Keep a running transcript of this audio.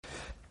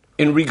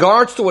In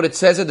regards to what it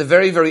says at the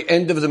very, very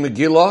end of the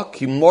Megillah,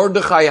 Ki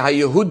Mordechai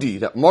HaYehudi,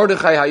 that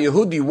Mordechai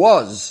HaYehudi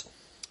was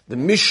the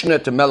Mishnah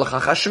to Melech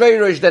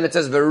Achashverosh, then it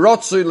says,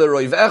 V'rotzui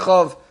l'roiv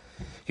echav,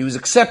 he was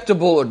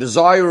acceptable or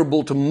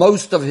desirable to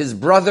most of his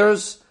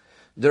brothers.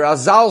 The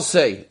Razal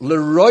say,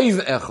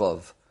 l'roiv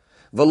echav,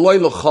 v'loi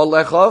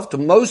l'chol echav, to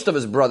most of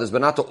his brothers,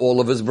 but not to all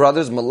of his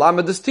brothers.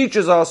 Malamedus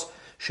teaches us,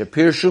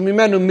 Shepirshu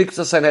mimenu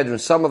mikza Sanhedrin,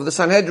 some of the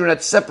Sanhedrin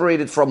had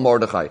separated from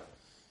Mordechai.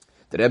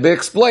 The Rebbe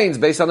explains,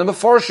 based on the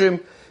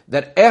Mefarshim,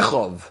 that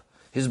Echav,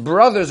 his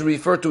brothers,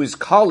 refer to his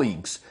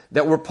colleagues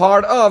that were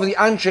part of the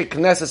Anshe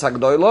Knesset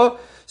HaGdolah.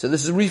 So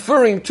this is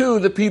referring to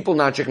the people in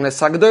Anshe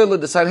Knesset HaGdolah,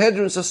 the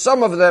Sanhedrin. So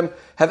some of them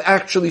have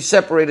actually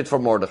separated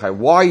from Mordechai.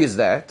 Why is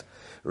that?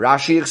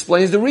 Rashi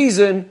explains the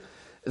reason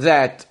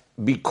that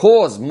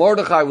because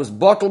Mordechai was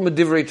batel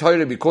medivrei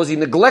Torah, because he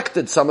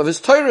neglected some of his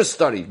Torah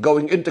study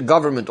going into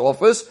government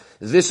office,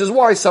 this is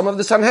why some of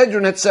the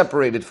Sanhedrin had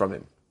separated from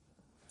him.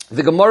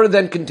 The Gemara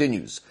then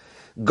continues.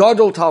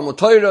 Gadol Talmud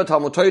Torah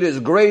is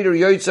greater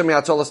Yotzei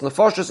Me'atzolas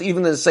Nefashos,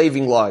 even than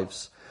saving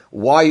lives.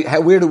 Why?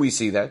 Where do we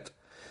see that?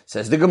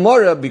 Says the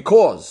Gemara,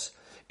 because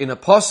in a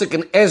pasuk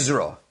in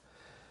Ezra,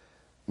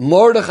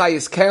 Mordechai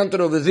is counted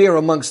over there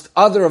amongst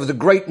other of the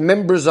great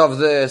members of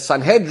the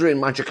Sanhedrin,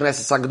 Anshe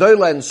Knesset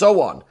HaGdolah, and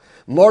so on.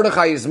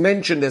 Mordechai is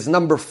mentioned as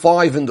number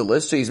 5 in the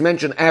list, so he's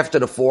mentioned after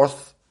the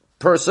 4th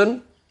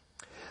person.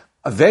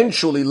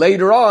 Eventually,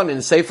 later on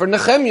in Sefer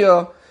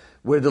Nehemiah,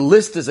 where the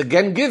list is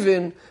again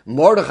given,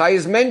 Mordechai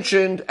is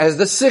mentioned as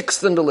the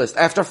 6th in the list,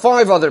 after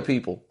 5 other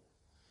people.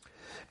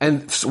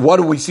 And what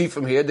do we see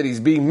from here? That he's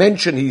being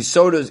mentioned, he was,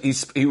 so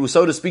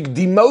to speak,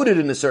 demoted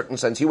in a certain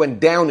sense. He went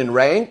down in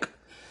rank.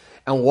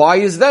 And why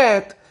is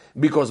that?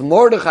 Because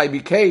Mordechai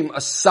became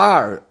a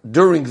sar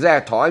during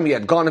that time. He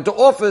had gone into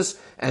office,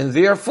 and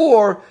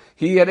therefore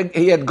he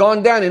had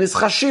gone down in his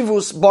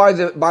chashivus by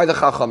the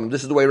Chachamim.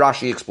 This is the way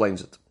Rashi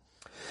explains it.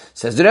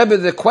 Says the Rebbe,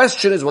 the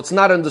question is what's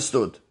not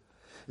understood.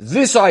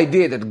 This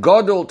idea that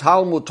Gadol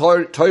Talmud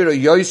Torah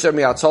Yoser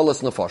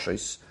Me'atzolas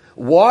Nefashos,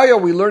 why are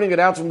we learning it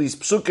out from these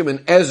psukim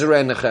in Ezra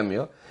and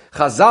Nehemiah?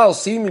 Chazal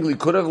seemingly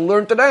could have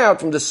learned it out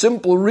from the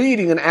simple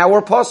reading in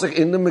our pasuk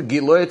in the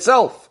Megillah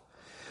itself,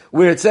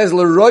 where it says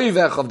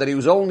l'roiv echav, that he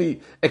was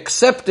only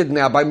accepted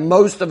now by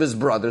most of his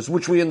brothers,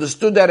 which we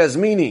understood that as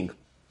meaning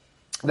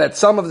that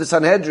some of the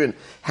Sanhedrin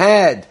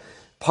had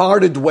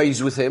parted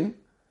ways with him.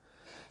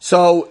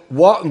 So,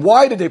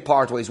 why did they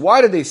part ways?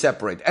 Why did they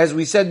separate? As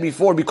we said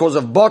before, because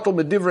of batel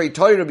medivrei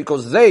Torah,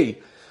 because they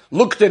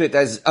looked at it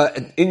as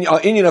an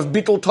inyan of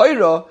bittul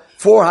Torah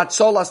for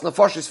hatzolas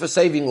nefashos, for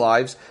saving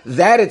lives.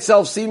 That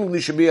itself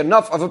seemingly should be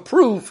enough of a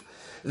proof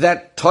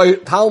that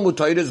Talmud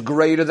Torah is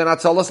greater than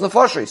hatzolas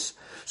nefashos.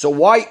 So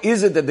why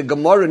is it that the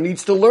Gemara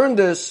needs to learn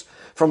this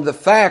from the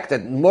fact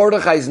that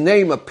Mordechai's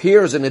name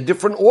appears in a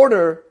different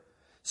order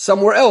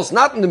somewhere else,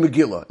 not in the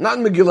Megillah, not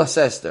in Megillah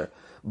Esther,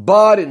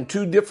 but in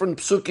 2 different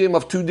psukim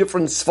of 2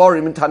 different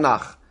Sfarim in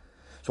Tanakh.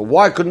 So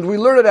why couldn't we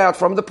learn it out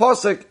from the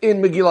pasuk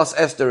in Megillah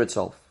Esther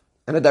itself,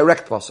 and a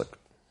direct pasuk?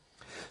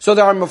 So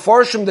there are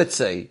Mefarshim that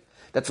say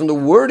that from the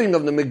wording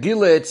of the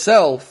Megillah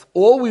itself,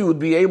 all we would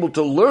be able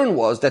to learn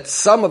was that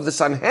some of the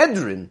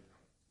Sanhedrin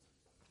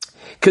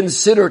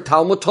consider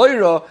Talmud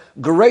Torah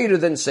greater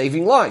than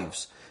saving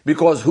lives.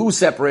 Because who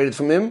separated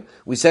from him?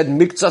 We said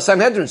Mikza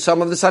Sanhedrin,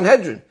 some of the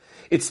Sanhedrin.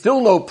 It's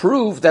still no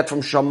proof that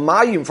from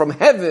Shamayim, from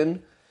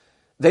heaven,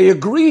 they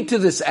agreed to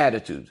this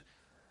attitude.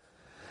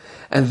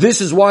 And this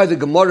is why the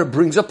Gemara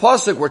brings a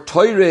pasuk where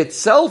Torah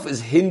itself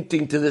is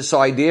hinting to this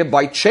idea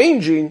by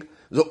changing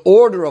the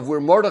order of where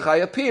Mordechai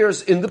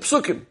appears in the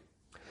psukim.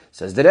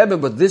 Says the Rebbe,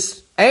 but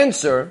this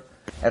answer,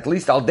 at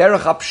least al derech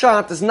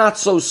hapshat, is not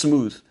so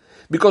smooth.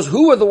 Because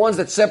who are the ones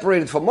that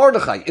separated from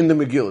Mordechai in the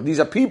Megillah? These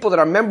are people that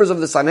are members of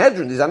the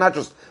Sanhedrin. These are not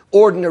just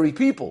ordinary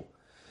people.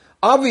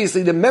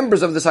 Obviously, the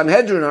members of the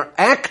Sanhedrin are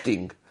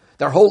acting.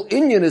 Their whole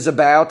inyan is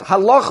about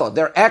halacha.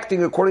 They're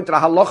acting according to the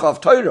halacha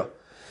of Torah.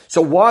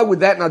 So why would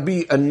that not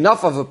be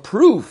enough of a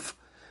proof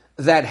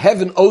that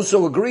heaven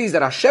also agrees,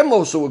 that Hashem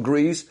also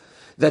agrees,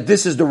 that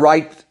this is the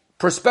right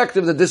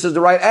perspective, that this is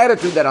the right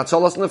attitude, that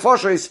Atzolas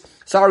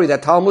Nefashos,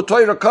 that Talmud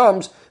Torah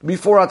comes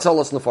before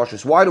Atzolas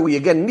Nefashos. Why do we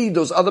again need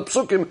those other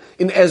psukim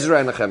in Ezra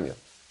and Nehemiah?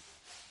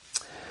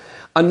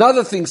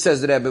 Another thing,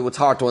 says the Rebbe, what's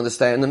hard to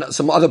understand, and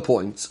some other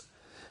points.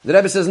 The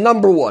Rebbe says,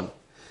 number 1,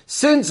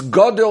 since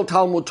Gadol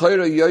Talmud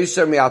Torah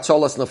Yoser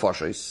Me'atzolas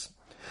Nefashos,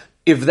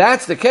 if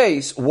that's the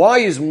case, why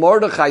is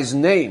Mordechai's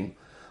name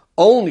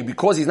only,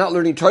 because he's not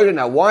learning Torah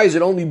now, why is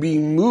it only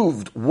being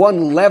moved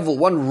one level,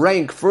 one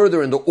rank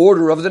further in the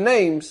order of the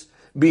names,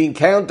 being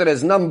counted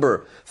as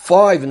number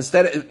 5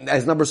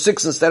 as number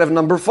 6 instead of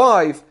number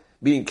 5,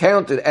 being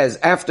counted as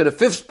after the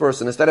 5th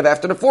person instead of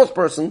after the 4th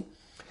person?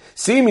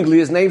 Seemingly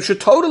his name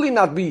should totally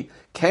not be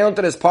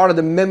counted as part of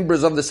the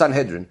members of the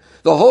Sanhedrin.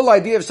 The whole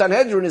idea of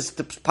Sanhedrin is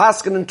to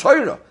paskin in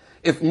Torah.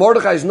 If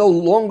Mordechai is no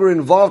longer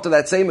involved to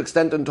that same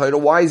extent in Torah,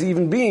 why is he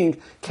even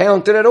being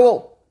counted at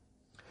all?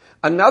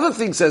 Another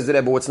thing, says the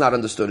Rebbe, what's not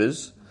understood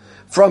is,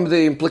 from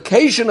the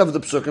implication of the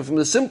psukim, from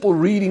the simple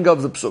reading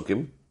of the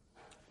psukim,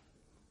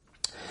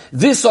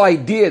 This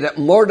idea that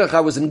Mordechai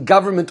was in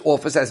government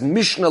office as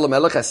Mishnah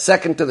Lamelech, as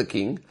second to the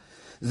king,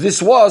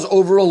 this was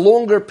over a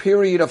longer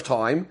period of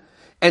time,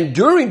 and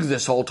during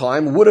this whole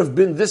time would have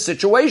been this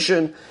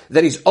situation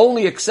that he's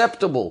only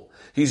acceptable,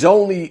 he's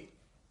only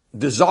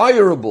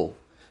desirable,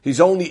 he's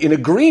only in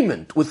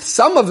agreement with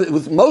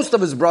with most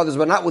of his brothers,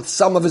 but not with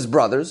some of his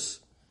brothers.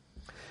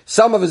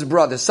 Some of his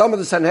brothers, some of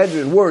the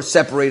Sanhedrin were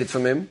separated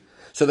from him.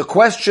 So the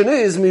question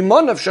is,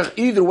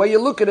 either way you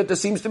look at it, there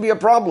seems to be a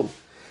problem.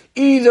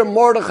 Either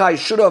Mordechai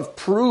should have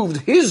proved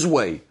his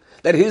way,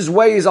 that his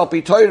way is al pi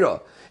Torah,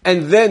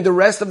 and then the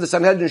rest of the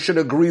Sanhedrin should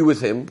agree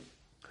with him,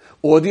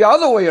 or the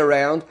other way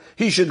around,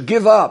 he should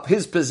give up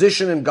his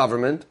position in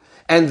government,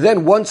 and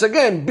then once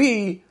again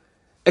be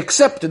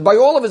accepted by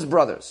all of his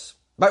brothers,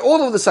 by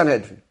all of the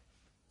Sanhedrin.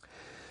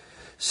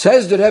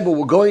 Says the Rebbe,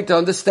 we're going to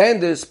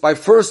understand this by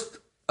first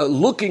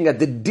looking at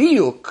the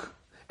diuk,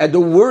 at the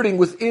wording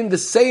within the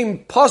same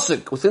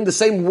pasuk, within the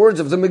same words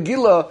of the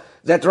Megillah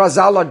that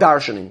Razal are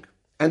darshaning,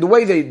 and the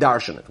way they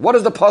darshan it. What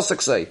does the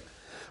pasuk say?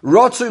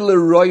 Rotzui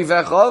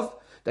leroiv echav,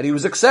 that he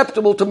was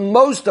acceptable to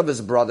most of his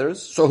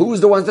brothers. So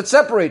who's the ones that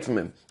separate from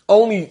him?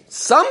 Only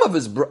some of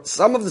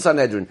the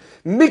Sanhedrin,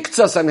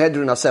 Miktzah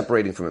Sanhedrin, are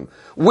separating from him,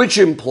 which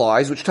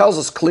tells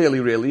us clearly,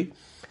 really,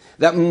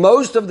 that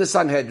most of the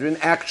Sanhedrin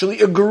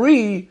actually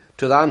agree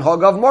to the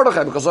Anhag of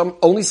Mordechai, because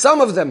only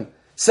some of them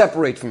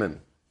separate from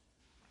him.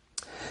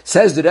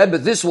 Says the Rebbe,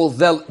 this will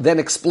then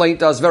explain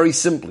to us very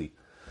simply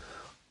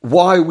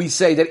why we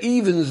say that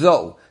even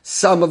though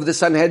some of the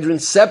Sanhedrin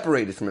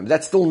separated from him,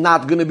 that's still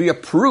not going to be a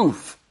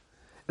proof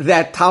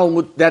that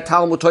Talmud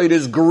Torah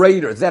is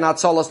greater than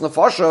Atzalas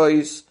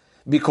Nefashos,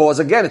 because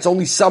again, it's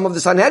only some of the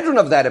Sanhedrin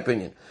of that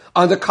opinion.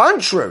 On the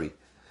contrary,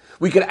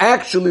 we can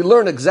actually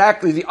learn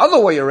exactly the other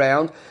way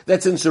around,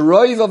 that since the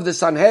Roiv of the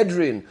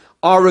Sanhedrin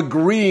are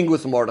agreeing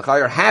with Mordechai,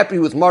 are happy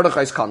with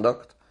Mordechai's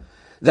conduct,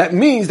 that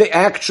means they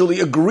actually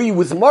agree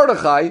with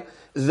Mordechai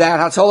that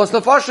Hatzalas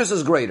Nefashos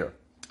is greater.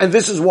 And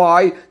this is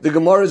why the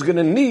Gemara is going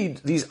to need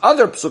these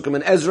other psukim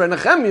in Ezra and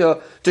Nehemiah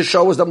to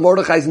show us that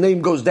Mordechai's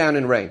name goes down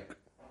in rank.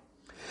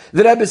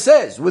 The Rebbe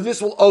says, with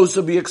this will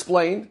also be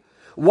explained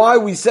why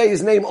we say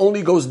his name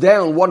only goes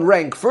down one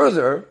rank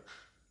further,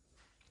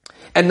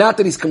 and not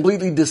that he's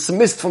completely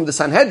dismissed from the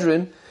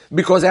Sanhedrin,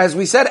 because as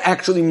we said,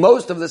 actually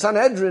most of the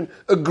Sanhedrin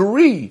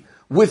agree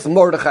with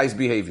Mordechai's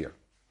behavior.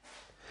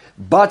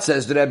 But,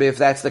 says the Rebbe, if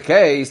that's the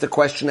case, the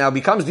question now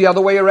becomes the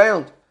other way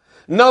around.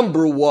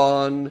 Number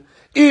one,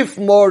 if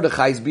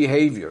Mordechai's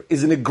behavior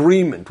is in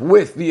agreement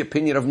with the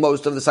opinion of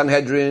most of the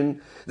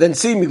Sanhedrin, then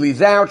seemingly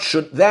that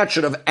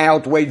should have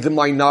outweighed the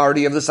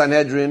minority of the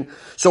Sanhedrin.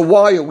 So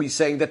why are we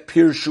saying that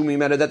Pirshu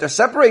Mimena, that they're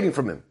separating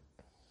from him?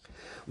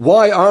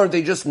 Why aren't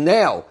they just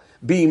now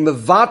being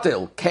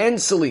mevatel,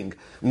 canceling,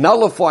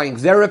 nullifying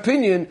their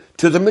opinion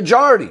to the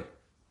majority?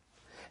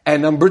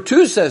 And number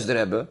two, says the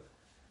Rebbe,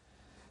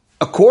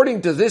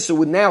 according to this, it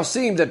would now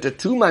seem that the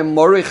two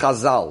Maimorei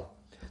Chazal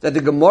that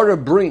the Gemara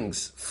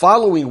brings,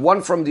 following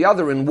one from the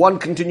other in one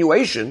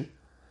continuation,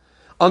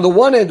 on the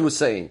one end was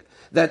saying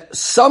that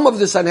some of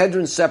the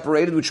Sanhedrin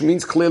separated, which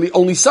means clearly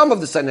only some of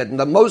the Sanhedrin,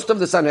 that most of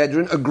the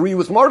Sanhedrin agree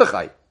with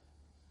Mordechai,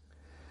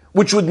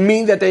 which would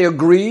mean that they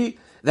agree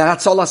that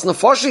Hatzalas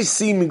Nefashos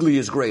seemingly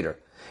is greater.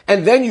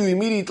 And then you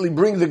immediately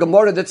bring the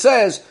Gemara that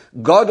says,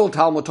 Gadol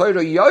Talmud Torah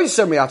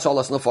Yoser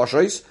me'Hatzalas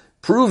Nefashos,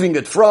 proving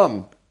it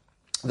from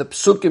the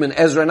Psukim in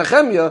Ezra and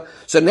Nehemiah.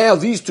 So now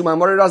these two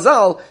Maimorei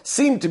Razal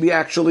seem to be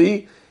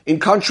actually in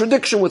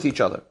contradiction with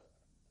each other.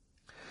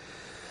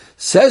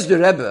 Says the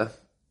Rebbe,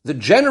 the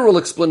general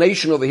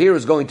explanation over here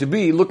is going to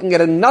be looking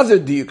at another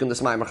diuk in this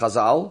Maimor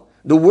Chazal,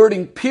 the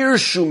wording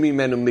Pirshu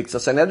Mimenu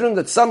Miktzah Sanhedrin,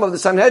 that some of the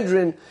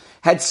Sanhedrin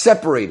had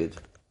separated.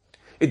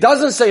 It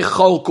doesn't say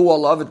Cholku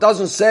Alav, it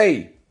doesn't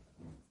say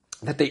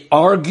that they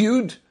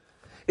argued.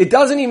 It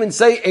doesn't even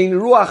say Ein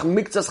Ruach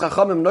Miktzas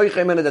Chachamim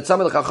Noichemene, that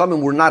some of the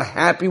Chachamim were not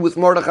happy with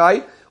Mordechai,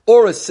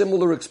 or a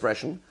similar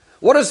expression.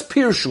 What does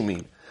Pirshu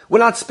mean? We're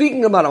not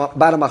speaking about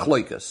a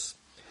machloikas,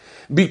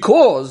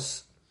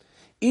 because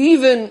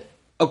even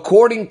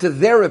according to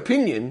their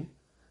opinion,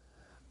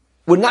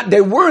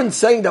 they weren't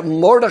saying that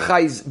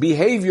Mordechai's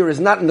behavior is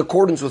not in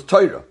accordance with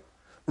Torah.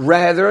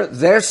 Rather,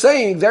 they're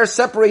saying, they're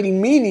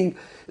separating, meaning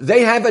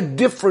they have a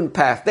different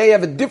path, they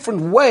have a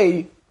different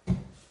way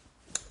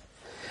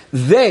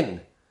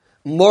than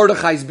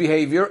Mordechai's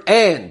behavior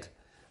and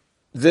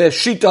the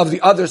shita of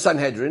the other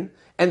Sanhedrin,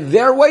 and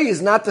their way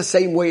is not the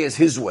same way as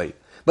his way.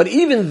 But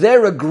even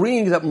they're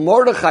agreeing that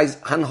Mordechai's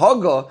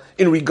hanhaga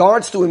in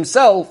regards to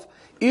himself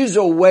is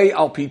a way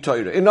al pi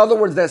Torah. In other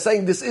words, they're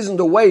saying this isn't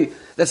the way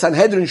that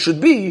Sanhedrin should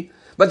be,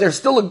 but they're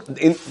still,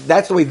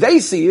 that's the way they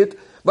see it,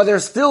 but they're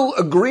still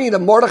agreeing that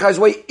Mordechai's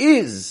way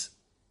is,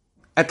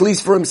 at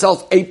least for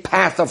himself, a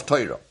path of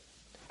Torah.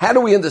 How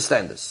do we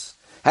understand this?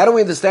 How do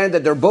we understand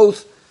that they're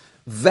both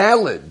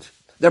valid,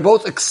 they're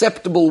both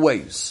acceptable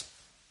ways?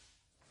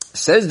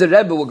 Says the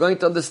Rebbe, we're going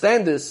to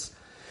understand this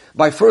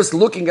by first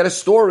looking at a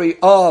story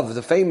of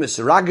the famous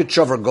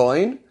Ragachover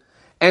Goin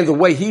and the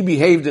way he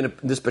behaved in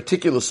this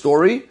particular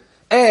story,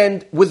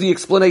 and with the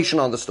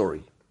explanation on the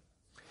story.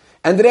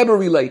 And the Rebbe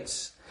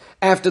relates,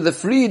 after the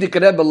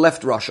Frierdiker Rebbe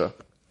left Russia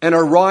and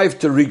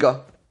arrived to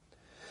Riga,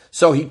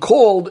 so he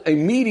called a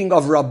meeting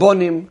of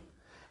Rabbonim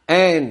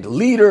and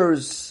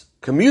leaders,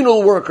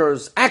 communal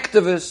workers,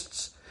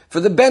 activists, for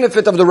the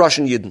benefit of the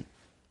Russian Yidden.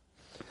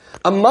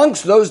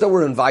 Amongst those that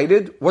were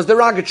invited was the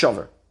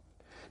Rogatchover.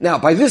 Now,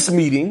 by this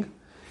meeting,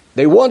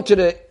 they wanted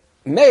to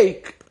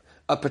make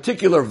a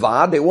particular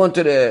vad, they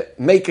wanted to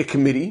make a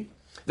committee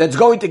that's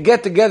going to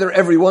get together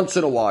every once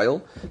in a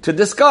while to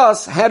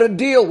discuss how to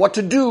deal, what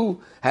to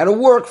do, how to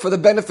work for the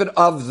benefit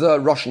of the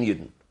Russian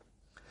Yidden.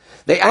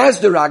 They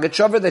asked the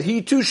Rogatchover that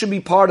he too should be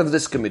part of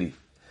this committee.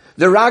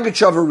 The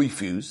Rogatchover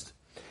refused,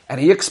 and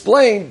he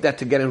explained that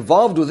to get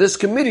involved with this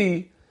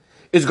committee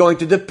is going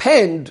to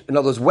depend, in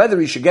other words, whether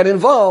he should get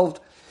involved,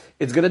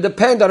 it's going to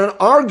depend on an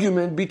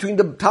argument between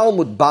the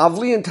Talmud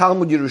Bavli and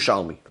Talmud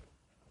Yerushalmi.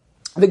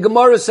 The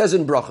Gemara says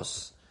in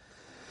Brachos,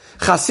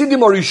 Chasidim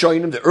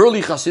Arishonim, the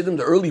early Chasidim,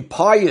 the early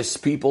pious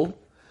people,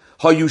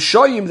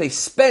 Hayushoyim, they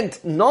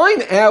spent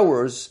 9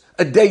 hours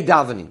a day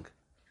davening.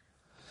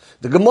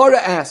 The Gemara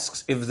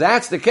asks, if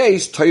that's the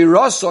case,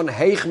 Toirason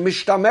Heich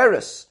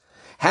Mishtameres,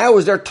 how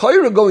is their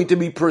Torah going to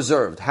be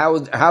preserved? How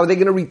are they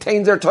going to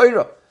retain their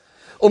Torah?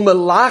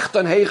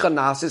 Umelachton Heich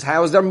Anasis,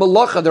 how is their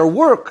malacha, their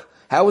work?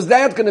 How is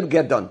that going to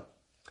get done?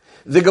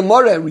 The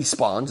Gemara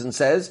responds and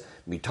says,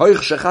 Mitoich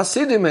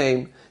Shechasidim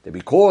Heim, that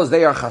because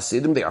they are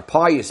Chasidim, they are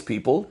pious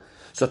people,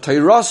 so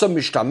Toirasa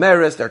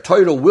Mishtameres, their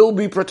Torah will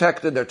be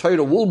protected, their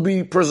Torah will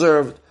be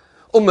preserved.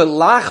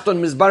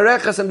 Umelachton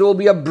Mizbareches, and there will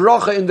be a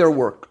bracha in their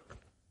work.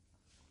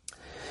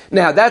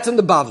 Now, that's in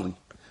the Bavli.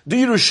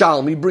 The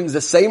Yerushalmi brings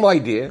the same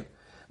idea,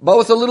 but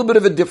with a little bit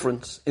of a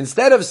difference.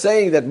 Instead of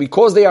saying that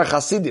because they are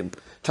Chasidim,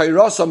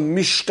 Toirasa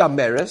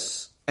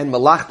Mishtameres, and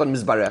Melachton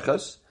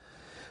Mizbareches,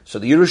 so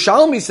the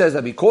Yerushalmi says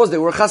that because they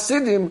were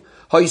Chasidim,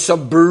 there was a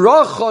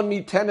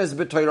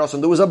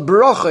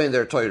bracha in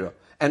their Torah,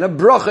 and a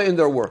bracha in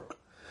their work.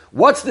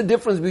 What's the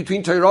difference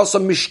between Toirasa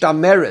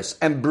Mishtameres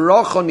and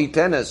bracha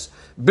nitenes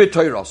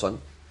b'Toirasan?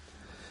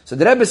 So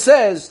the Rebbe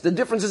says the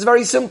difference is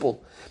very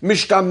simple.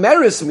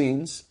 Mishtameres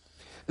means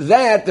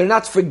that they're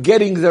not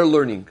forgetting their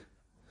learning.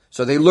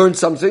 So they learn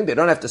something, they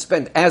don't have to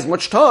spend as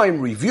much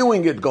time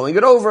reviewing it, going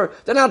it over,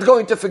 they're not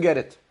going to forget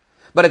it.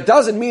 But it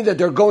doesn't mean that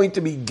they're going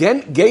to be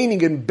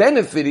gaining and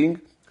benefiting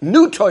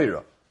new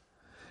Torah.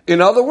 In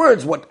other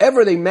words,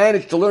 whatever they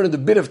managed to learn in the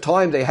bit of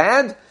time they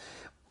had,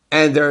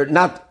 and they're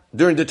not,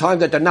 during the time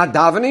that they're not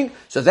davening,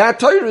 so that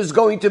Torah is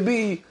going to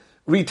be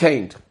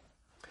retained.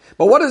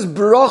 But what is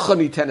bracha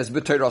nitenes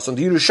b'Torah? On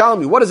the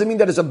Yerushalmi, what does it mean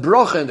that it's a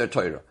bracha in their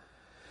Torah?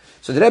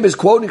 So the Rebbe is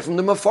quoting from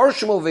the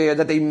Mefarshim over here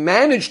that they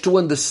managed to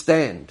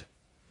understand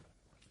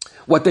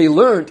what they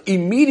learned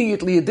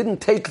immediately. It didn't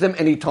take them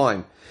any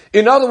time.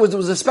 In other words, there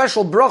was a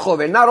special bracha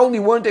over here. Not only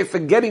weren't they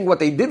forgetting what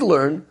they did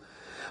learn,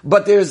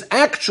 but there's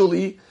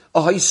actually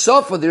a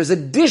haisafa, there's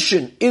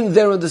addition in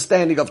their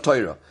understanding of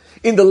Torah.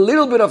 In the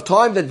little bit of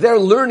time that they're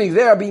learning,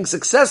 they are being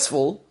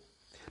successful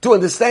to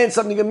understand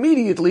something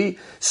immediately,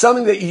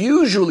 something that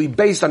usually,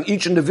 based on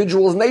each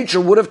individual's nature,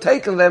 would have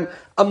taken them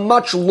a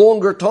much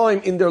longer time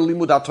in their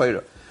limud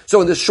HaTorah. So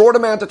in this short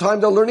amount of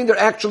time they're learning, they're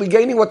actually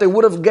gaining what they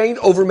would have gained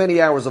over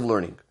many hours of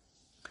learning.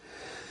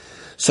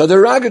 So the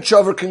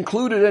Rogatchover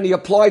concluded and he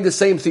applied the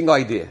same thing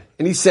idea.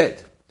 And he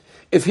said,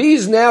 if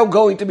he's now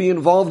going to be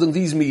involved in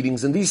these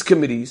meetings, in these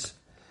committees,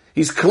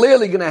 he's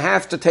clearly going to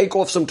have to take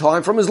off some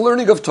time from his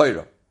learning of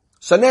Torah.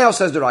 So now,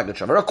 says the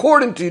Rogatchover,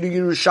 according to the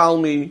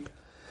Yerushalmi,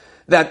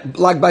 that,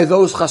 like by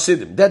those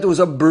Chasidim, that there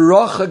was a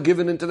bracha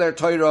given into their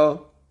Torah,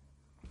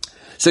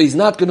 so he's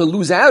not going to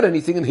lose out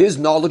anything in his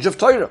knowledge of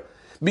Torah,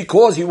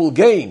 because he will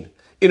gain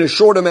in a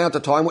short amount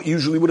of time what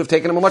usually would have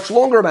taken him a much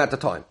longer amount of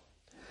time.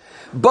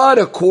 But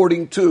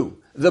according to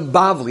the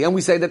Bavli, and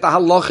we say that the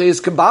halacha is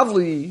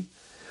kebavli,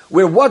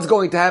 where what's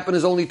going to happen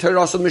is only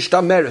Torah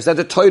Mishtameres, that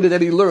the Torah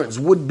that he learns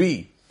would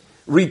be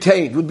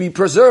retained, would be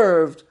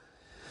preserved.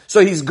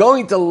 So he's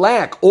going to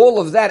lack all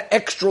of that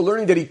extra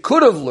learning that he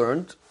could have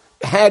learned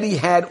had he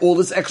had all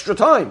this extra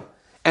time.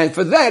 And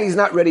for that, he's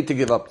not ready to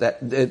give up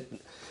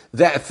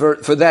that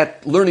for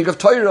that learning of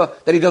Torah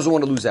that he doesn't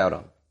want to lose out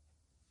on.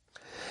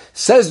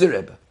 Says the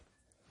Rebbe,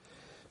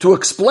 to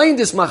explain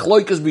this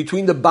machloikas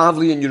between the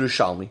Bavli and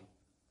Yerushalmi,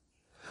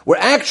 we're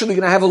actually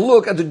going to have a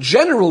look at the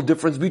general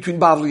difference between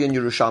Bavli and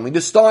Yerushalmi,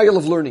 the style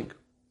of learning.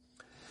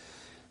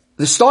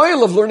 The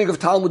style of learning of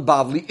Talmud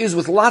Bavli is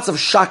with lots of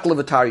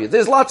shakla.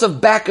 There's lots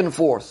of back and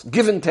forth,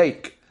 give and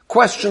take,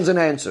 questions and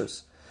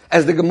answers.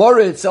 As the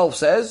Gemara itself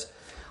says,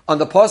 on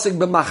the pasuk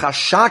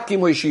b'machashakim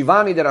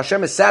oishivani, that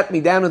Hashem has sat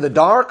me down in the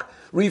dark,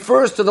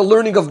 refers to the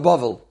learning of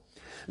Bavel.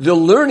 The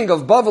learning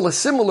of Bavel is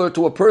similar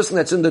to a person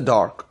that's in the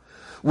dark,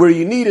 where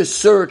you need to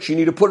search, you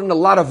need to put in a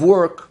lot of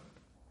work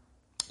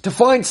to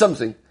find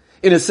something.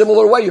 In a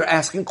similar way, you're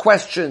asking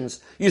questions,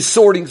 you're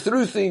sorting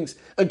through things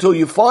until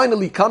you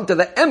finally come to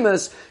the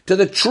emes, to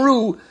the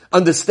true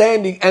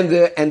understanding and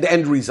the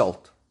end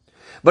result.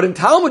 But in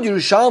Talmud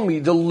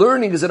Yerushalmi, the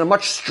learning is in a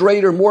much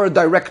straighter, more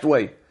direct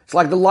way. It's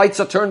like the lights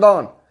are turned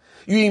on.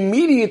 you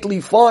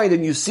immediately find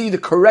and you see the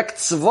correct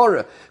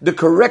svara, the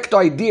correct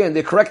idea and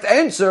the correct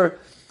answer,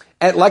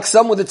 and like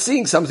someone that's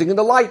seeing something in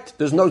the light.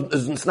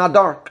 It's not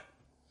dark.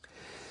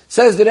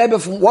 Says the Rebbe,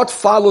 from what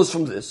follows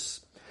from this,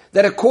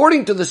 that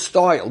according to the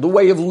style, the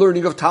way of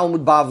learning of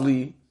Talmud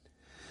Bavli,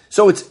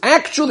 so it's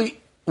actually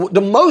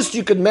the most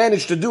you could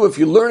manage to do if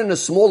you learn in a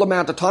small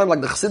amount of time,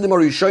 like the Chassidim or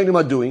Rishonim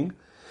are doing.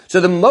 So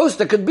the most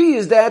that could be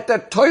is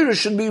that Torah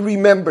should be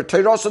remembered.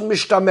 Torah and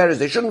Mishtameres.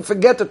 They shouldn't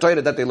forget the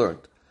Torah that they learned.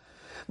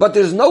 But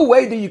there's no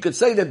way that you could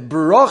say that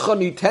Bracha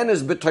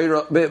Nitenes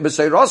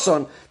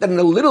B'Seirason, that in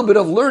a little bit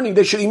of learning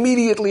they should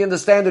immediately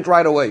understand it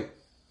right away.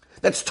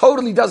 That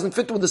totally doesn't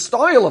fit with the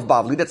style of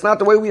Bavli. That's not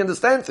the way we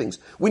understand things.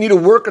 We need to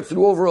work it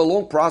through over a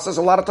long process,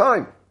 a lot of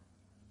time.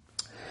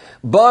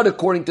 But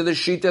according to the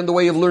Shita and the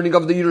way of learning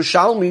of the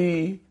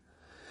Yerushalmi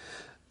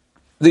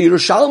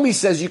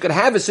says you could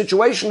have a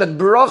situation that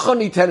Bracha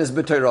Nitenes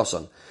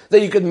B'Teirason,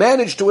 that you could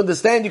manage to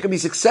understand, you can be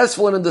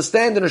successful and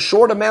understand in a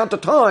short amount of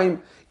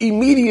time,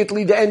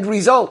 immediately the end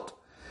result.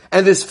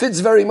 And this fits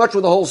very much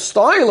with the whole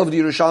style of the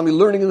Yerushalmi,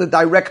 learning in the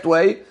direct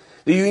way,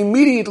 that you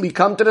immediately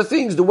come to the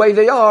things the way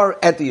they are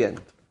at the end.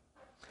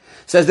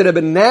 Says the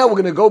Rebbe, now we're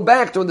going to go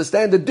back to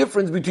understand the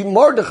difference between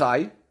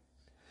Mordechai,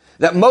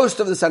 that most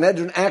of the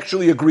Sanhedrin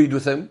actually agreed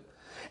with him,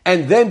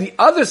 and then the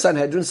other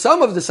Sanhedrin,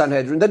 some of the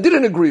Sanhedrin, that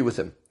didn't agree with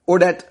him, or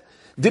that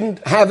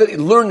didn't have it,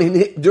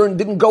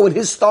 didn't go in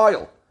his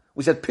style.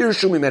 We said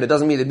Pirshum, it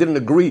doesn't mean they didn't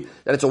agree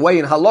that it's a way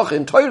in Halacha,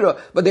 in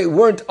Torah, but they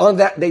weren't on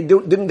that,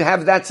 didn't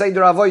have that Seder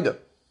Avodah.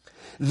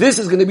 This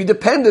is going to be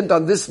dependent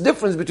on this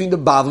difference between the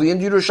Bavli and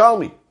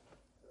Yerushalmi.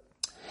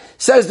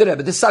 Says the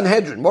Rebbe, the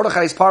Sanhedrin,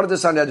 Mordechai is part of the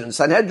Sanhedrin.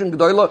 Sanhedrin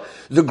Gedolah,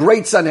 the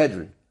great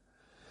Sanhedrin.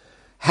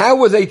 How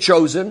were they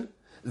chosen?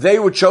 They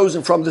were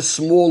chosen from the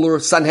smaller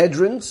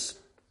Sanhedrins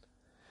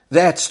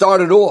that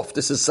started off.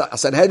 This is a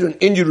Sanhedrin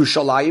in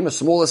Yerushalayim, a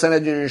smaller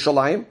Sanhedrin in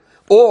Yerushalayim,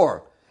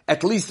 or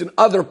at least in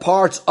other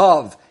parts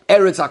of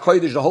Eretz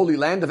HaKodesh, the Holy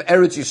Land of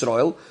Eretz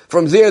Yisrael.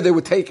 From there they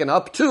were taken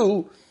up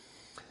to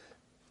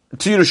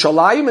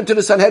Yerushalayim and to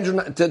the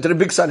Sanhedrin, to the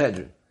big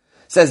Sanhedrin.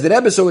 Says the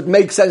Rebbe, so it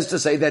makes sense to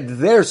say that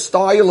their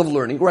style of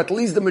learning, or at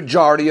least the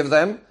majority of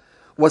them,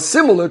 was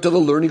similar to the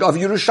learning of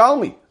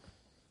Yerushalmi.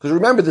 Because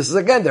remember, this is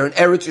again, they're in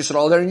Eretz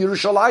Yisrael, they're in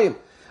Yerushalayim.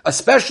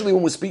 Especially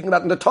when we're speaking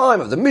about in the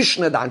time of the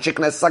Mishnah, the Anshe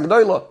Knesset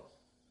Agdola.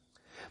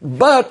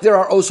 But there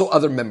are also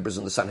other members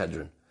in the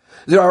Sanhedrin.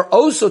 There are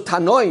also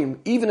Tanoim,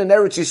 even in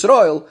Eretz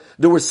Yisrael,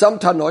 there were some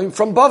Tanoim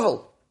from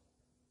Bavel.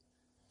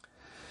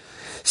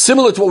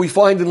 Similar to what we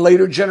find in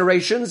later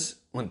generations,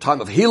 in the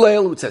time of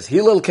Hillel, it says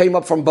Hillel came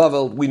up from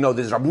Bavel. We know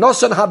there's Rab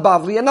Nosson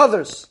HaBavli and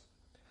others.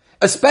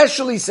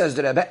 Especially, says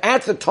the Rebbe,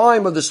 at the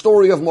time of the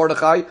story of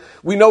Mordechai,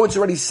 we know it's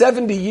already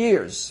 70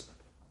 years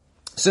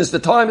since the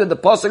time that the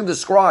Pasuk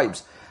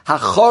describes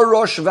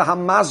HaChorosh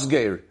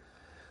v'Hamasger,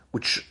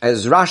 which,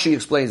 as Rashi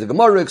explains, the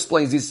Gemara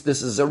explains,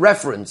 this is a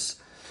reference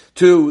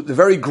to the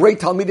very great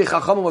Talmidei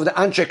Chachamim of the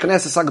Anshe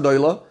Knesset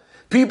Agdola,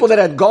 people that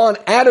had gone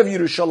out of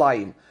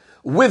Yerushalayim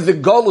with the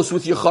Golus,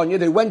 with Yechonyah,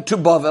 they went to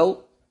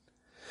Bavel.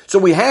 So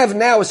we have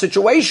now a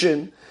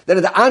situation that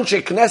at the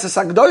Anshe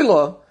Knesset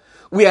Agdola,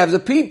 we have the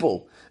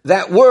people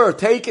that were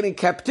taken in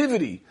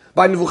captivity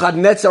by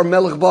Nebuchadnezzar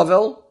Melech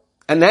Bavel,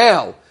 and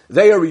now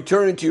they are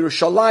returning to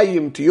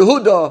Yerushalayim, to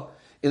Yehuda,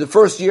 in the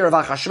first year of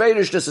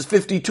Achashverosh. This is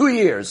 52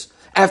 years.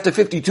 After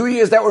 52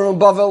 years that were in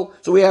Bavel,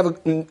 so we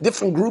have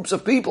different groups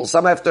of people,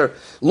 some after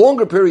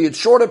longer periods,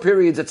 shorter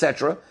periods,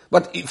 etc.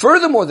 But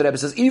furthermore, the Rebbe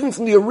says, even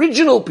from the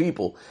original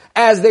people,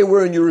 as they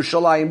were in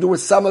Yerushalayim, there were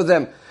some of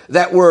them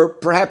that were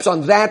perhaps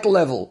on that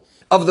level,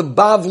 of the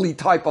Bavli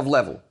type of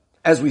level,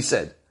 as we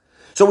said.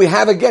 So we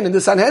have, again, in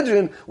the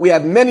Sanhedrin, we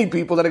have many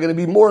people that are going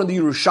to be more in the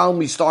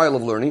Yerushalmi style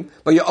of learning,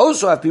 but you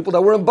also have people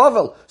that were in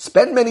Bavel,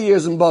 spent many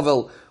years in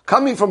Bavel,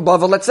 coming from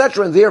Bavel,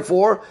 etc., and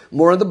therefore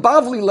more on the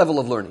Bavli level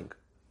of learning.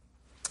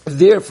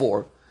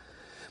 Therefore,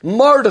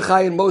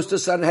 Mordechai and most of the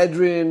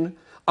Sanhedrin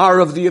are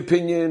of the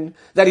opinion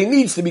that he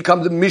needs to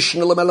become the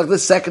Mishnah Lamelech, the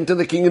second to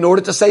the king, in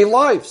order to save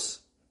lives.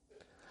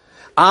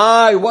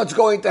 What's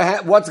going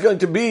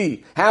to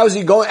be? How is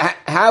it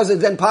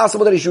then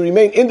possible that he should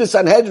remain in the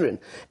Sanhedrin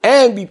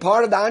and be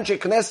part of the Anshe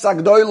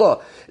Knesset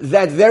Agdola,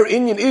 that their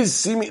inyan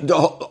is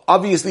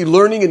obviously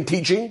learning and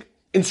teaching,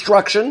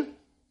 instruction?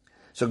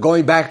 So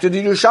going back to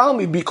the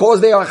Yerushalmi,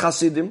 because they are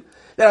Hasidim,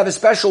 they have a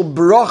special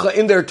bracha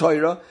in their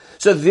Torah,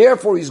 so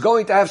therefore he's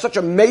going to have such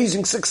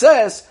amazing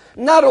success,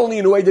 not only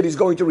in a way that he's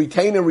going to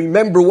retain and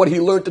remember what he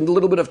learned in the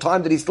little bit of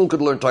time that he still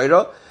could learn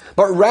Torah,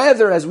 but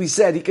rather, as we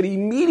said, he can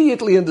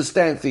immediately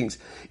understand things,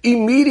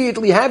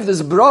 immediately have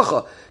this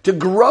bracha to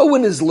grow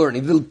in his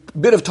learning, the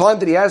bit of time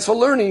that he has for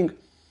learning,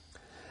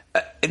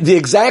 the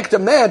exact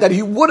amount that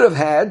he would have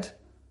had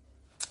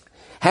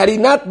he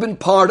not been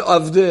part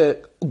of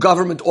the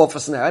government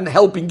office now and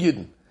helping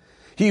Yidden.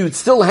 He would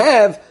still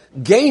have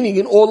gaining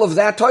in all of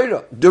that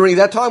Torah. During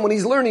that time when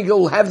he's learning,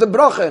 he'll have the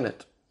bracha in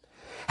it.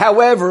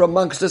 However,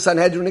 amongst the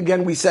Sanhedrin,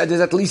 again, we said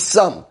there's at least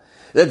some,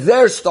 that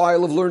their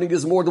style of learning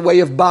is more the way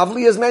of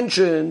Bavli, as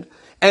mentioned,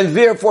 and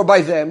therefore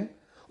by them,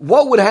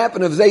 what would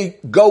happen if they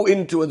go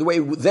into, the way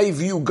they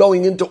view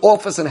going into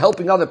office and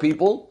helping other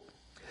people?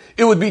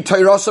 It would be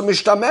Torasa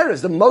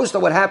Mishtameres. The most that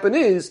would happen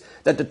is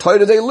that the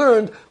Torah they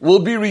learned will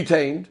be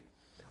retained,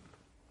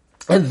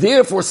 and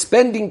therefore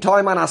spending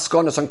time on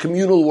askonas, on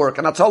communal work,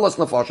 and atzalas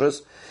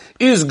nefashos,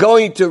 is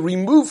going to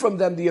remove from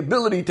them the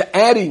ability to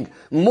adding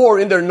more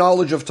in their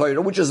knowledge of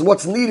Torah, which is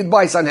what's needed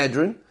by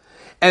Sanhedrin,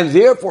 and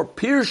therefore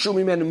pirshu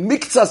mimen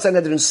mikza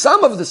Sanhedrin,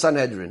 some of the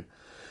Sanhedrin,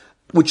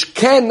 which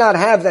cannot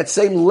have that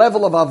same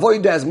level of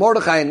avodah as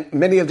Mordechai and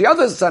many of the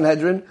other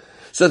Sanhedrin,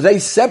 so they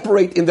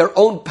separate in their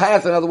own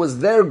path. In other words,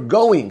 they're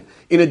going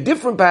in a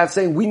different path,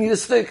 saying we need to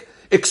stick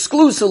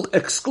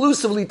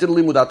exclusively to the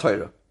Limud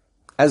Torah,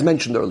 as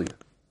mentioned earlier.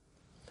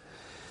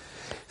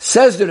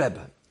 Says the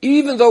Rebbe,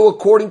 even though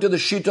according to the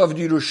Shita of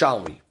the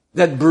Yerushalmi,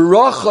 that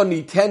Beracha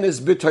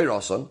nitenes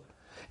b'Torason,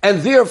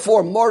 and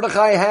therefore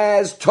Mordechai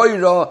has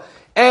Torah,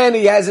 and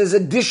he has his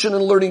addition in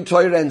learning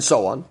Torah, and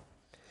so on,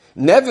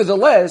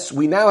 nevertheless,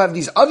 we now have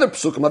these other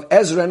psukim of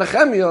Ezra and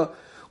Nehemiah,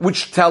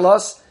 which tell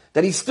us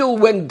that he still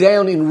went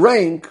down in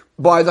rank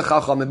by the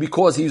Chachamim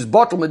because he's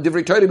bottom of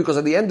Divrei Torah, because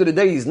at the end of the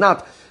day he's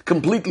not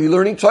completely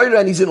learning Torah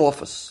and he's in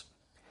office.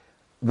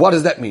 What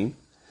does that mean?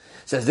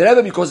 Says the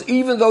Rebbe, because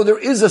even though there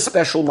is a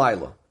special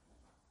Maila,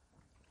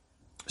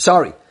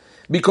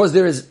 because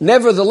there is,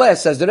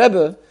 nevertheless, says the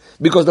Rebbe,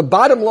 because the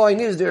bottom line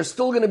is there's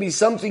still going to be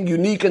something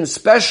unique and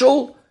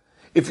special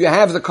if you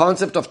have the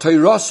concept of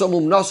Torasum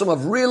Umnasum,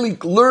 of really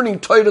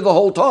learning Torah the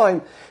whole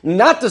time,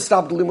 not to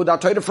stop the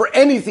Limud Torah for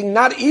anything,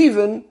 not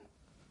even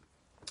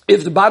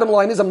if the bottom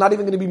line is I'm not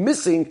even going to be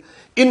missing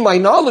in my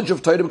knowledge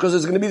of Torah because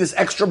there's going to be this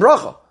extra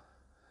bracha.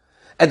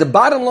 And the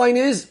bottom line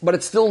is, but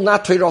it's still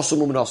not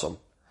Torasum Umnasum.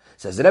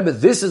 Says the Rebbe,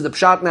 this is the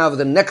pshat now of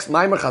the next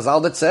Maimer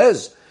Chazal that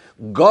says,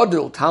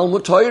 Godel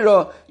Talmud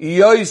Torah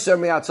Yoiser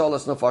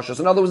Me'atzalas Nefashos.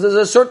 In other words, there's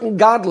a certain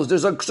godless,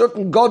 there's a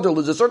certain godel,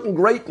 there's a certain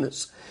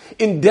greatness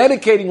in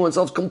dedicating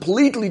oneself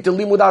completely to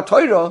Limud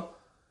Torah,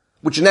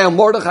 which now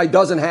Mordechai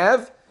doesn't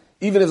have,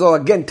 even though,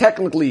 again,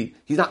 technically,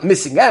 he's not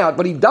missing out,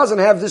 but he doesn't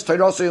have this Torah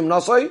Yom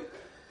Nasai,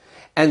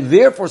 and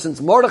therefore,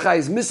 since Mordechai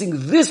is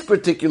missing this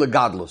particular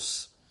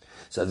godless,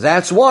 so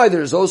that's why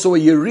there's also a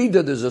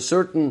Yerida, there's a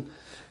certain,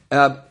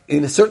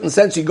 in a certain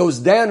sense, he goes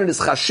down in his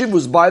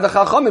Chashivus by the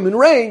Chachamim in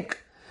rank,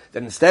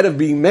 that instead of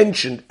being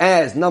mentioned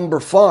as number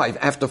 5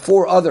 after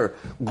 4 other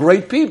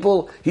great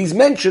people, he's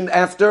mentioned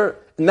after,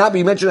 not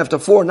being mentioned after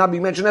 4, not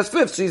being mentioned as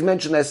 5th, so he's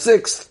mentioned as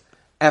 6th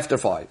after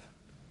 5.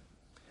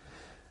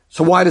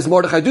 So why does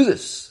Mordechai do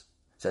this?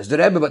 Says the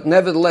Rebbe, but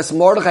nevertheless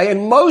Mordechai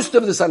and most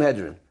of the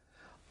Sanhedrin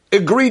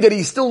agree that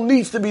he still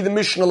needs to be the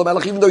Mishnah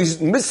L'Melech, even though he's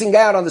missing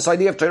out on this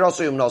idea of Torah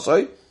Yom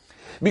Nasai,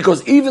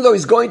 because even though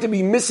he's going to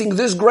be missing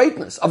this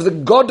greatness of the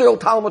Godel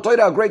Talmud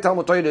Torah, how great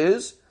Talmud Torah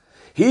is,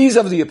 he's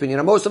of the opinion,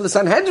 and most of the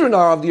Sanhedrin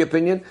are of the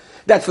opinion,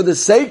 that for the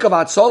sake of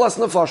Atzolas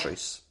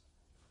Nefashos,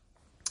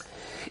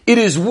 it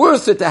is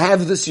worth it to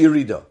have this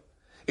Yerida,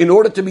 in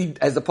order to be,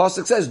 as the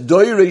pasuk says,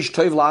 doirish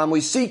toiv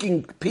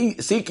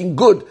la'am, seeking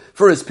good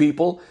for his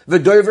people,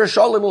 v'doiver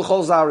shalom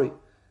l'chol zari.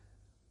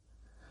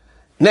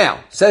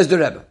 Now, says the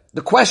Rebbe,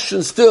 the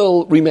question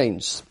still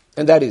remains,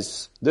 and that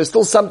is, there's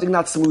still something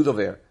not smooth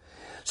over here.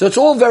 So it's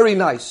all very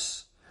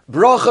nice.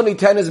 Bracha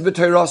nitenes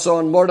b'Torah,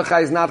 and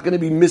Mordechai is not going to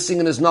be missing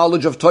in his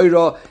knowledge of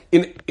Torah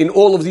in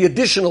all of the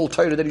additional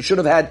Torah that he should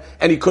have had,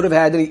 and he could have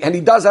had, and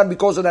he does have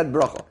because of that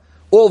bracha.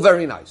 All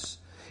very nice.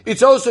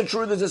 It's also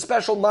true there's a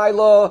special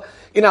Maila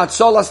in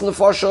Atzolas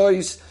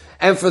Nefashos,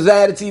 and for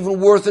that it's even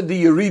worth it,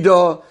 the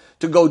Yerida,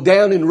 to go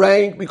down in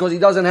rank because he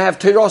doesn't have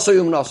Torah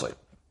Yom Nasai.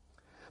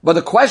 But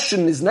the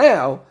question is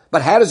now,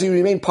 but how does he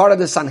remain part of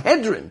the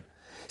Sanhedrin?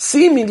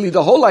 Seemingly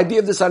the whole idea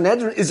of the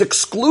Sanhedrin is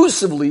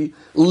exclusively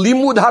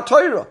Limud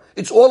HaTorah.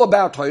 It's all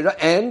about Torah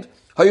and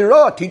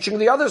Torah, teaching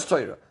the others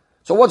Torah.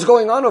 So what's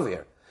going on over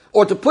here?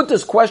 Or to put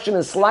this question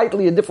in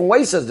slightly a different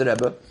way, says the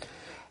Rebbe,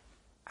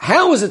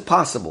 how is it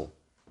possible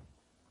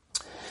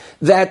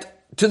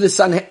that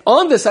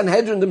on the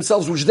Sanhedrin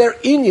themselves, which their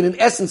inyan in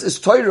essence is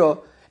Torah,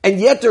 and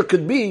yet there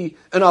could be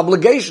an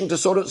obligation to,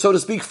 so to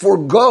speak,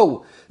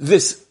 forego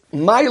this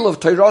mile of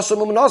Torah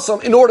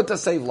Nasam in order to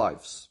save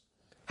lives?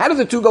 How do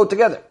the two go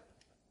together?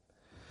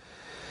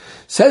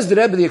 Says the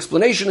Rebbe, the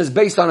explanation is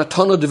based on a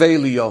Tana Devei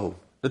Eliyahu.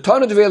 The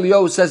Tana Devei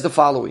Eliyahu says the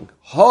following: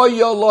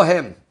 Haya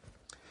lohem,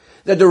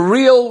 that the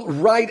real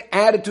right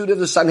attitude of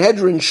the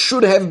Sanhedrin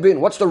should have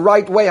been, what's the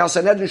right way how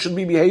Sanhedrin should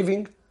be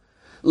behaving?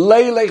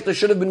 Leilech, they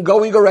should have been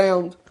going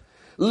around,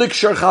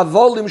 Liksher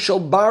chavolim shel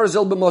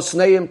barzel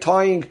b'mosneim,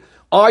 tying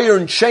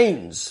iron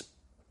chains,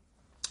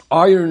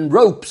 iron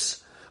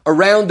ropes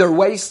around their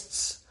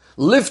waists,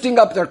 lifting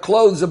up their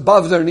clothes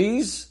above their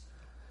knees.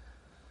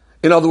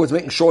 In other words,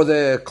 making sure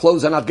their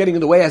clothes are not getting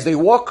in the way as they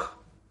walk.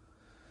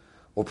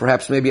 Or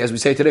perhaps maybe, as we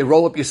say today,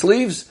 roll up your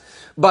sleeves.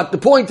 But the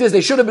point is,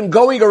 they should have been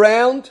going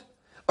around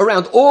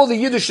all the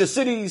Yiddish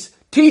cities,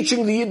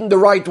 teaching the Yidden the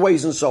right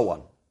ways and so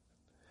on.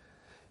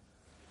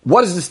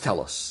 What does this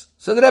tell us?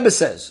 So the Rebbe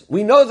says,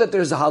 we know that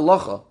there's a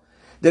halacha,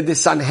 that the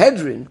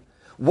Sanhedrin,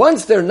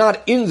 once they're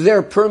not in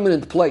their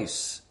permanent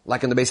place,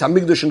 like in the Beis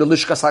HaMikdash, in the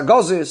Lishkas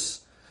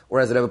HaGozis, or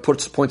as the Rebbe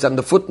points out in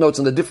the footnotes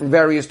and the different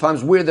various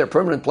times where their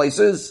permanent place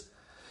is,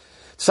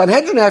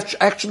 Sanhedrin have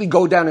to actually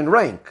go down in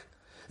rank.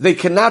 They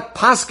cannot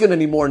paskin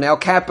anymore now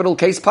capital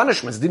case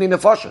punishments, dinei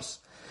nefashos.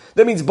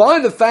 That means by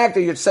the fact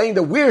that you're saying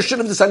that where should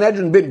have the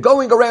Sanhedrin been,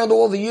 going around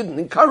all the Yidden,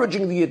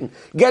 encouraging the Yidden,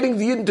 getting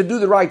the Yidden to do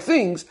the right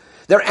things,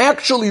 they're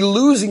actually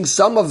losing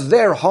some of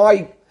their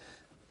high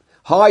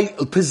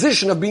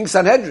position of being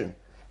Sanhedrin.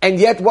 And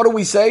yet, what do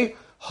we say?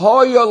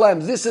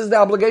 Hoyolem, this is the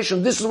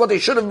obligation, this is what they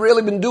should have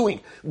really been doing,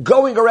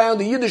 going around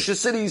the Yiddish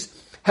cities,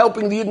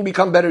 helping the Yidden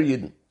become better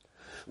Yidden.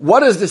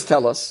 What does this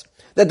tell us?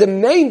 That the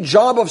main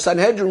job of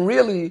Sanhedrin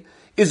really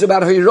is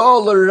about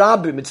Hirah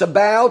l'Rabbim. It's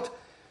about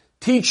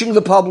teaching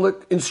the public,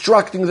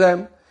 instructing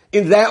them,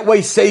 in that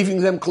way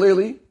saving them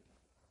clearly.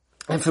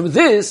 And for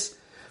this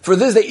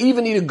they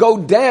even need to go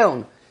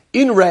down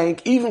in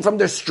rank, even from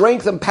their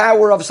strength and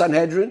power of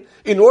Sanhedrin,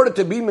 in order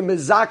to be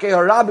Mizakeh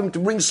HaRabbim, to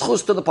bring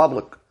schus to the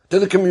public, to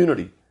the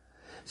community.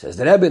 Says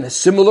the Rebbe, in a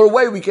similar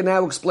way we can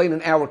now explain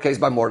in our case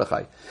by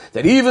Mordechai,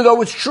 that even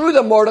though it's true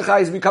that Mordechai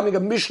is becoming a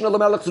Mishnah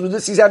L'Melech through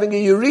this, he's having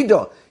a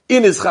Yerida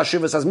in his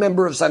Chashivas as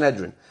member of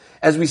Sanhedrin.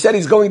 As we said,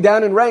 he's going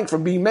down in rank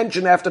from being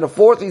mentioned after the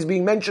fourth, he's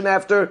being mentioned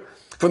after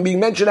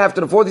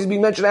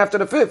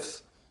the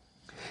fifth.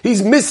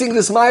 He's missing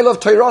this mile of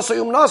Teirasai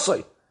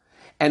Nasai.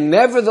 And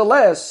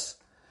nevertheless,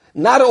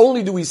 not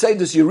only do we say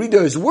this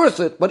Yerida is worth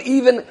it, but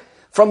even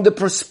from the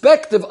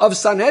perspective of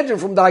Sanhedrin,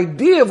 from the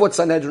idea of what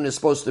Sanhedrin is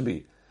supposed to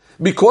be.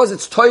 Because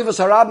it's Toivas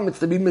HaRabbim, it's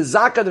to be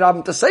Mizakah the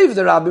Rabbim, to save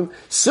the Rabbim,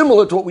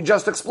 similar to what we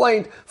just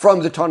explained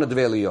from the Tana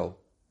Dvelio.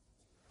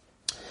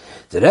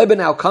 The Rebbe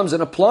now comes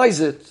and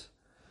applies it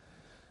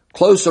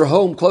closer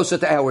home, closer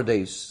to our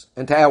days,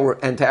 and to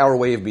our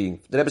way of being.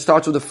 The Rebbe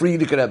starts with the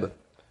Frierdiker Rebbe.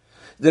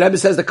 The Rebbe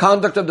says the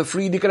conduct of the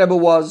Frierdiker Rebbe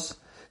was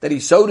that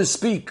he, so to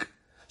speak,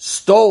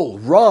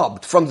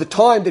 robbed from the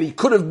time that he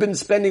could have been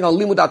spending on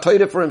Limud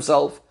HaTorah for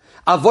himself,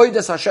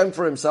 Avodas Hashem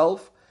for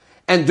himself,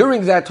 and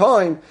during that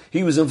time,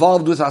 he was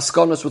involved with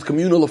Askanos, with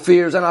communal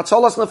affairs, and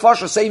Atzalas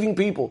Nefasha, saving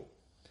people.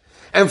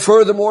 And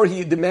furthermore,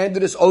 he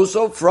demanded this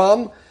also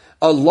from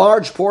a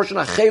large portion,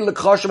 a chelik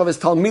chashav of his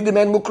Talmidim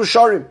and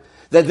Mukrusharim,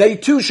 that they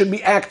too should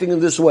be acting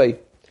in this way.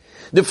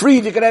 The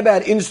Frierdiker Rebbe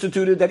had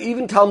instituted that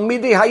even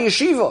Talmidei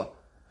HaYeshiva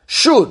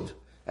should,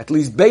 at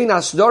least Bein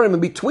Asdorim, in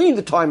between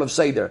the time of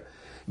Seder,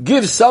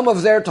 give some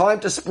of their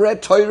time to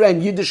spread Torah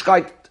and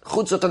Yiddishkeit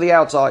chutzah to the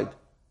outside.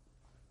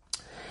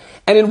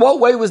 And in what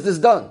way was this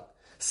done?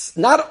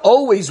 Not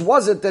always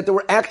was it that they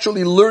were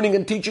actually learning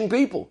and teaching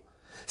people.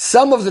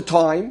 Some of the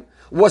time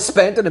was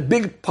spent, and a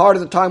big part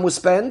of the time was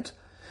spent,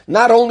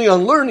 not only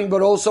on learning,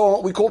 but also on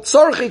what we call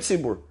tzarchei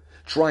tzibur,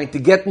 trying to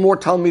get more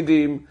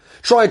Talmidim,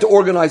 trying to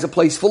organize a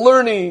place for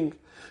learning,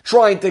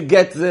 trying to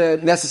get the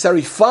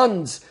necessary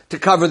funds to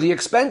cover the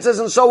expenses,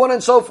 and so on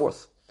and so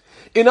forth.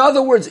 In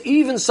other words,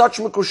 even such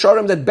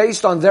Mekusharim that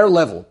based on their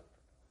level,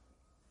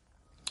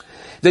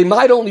 they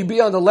might only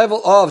be on the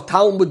level of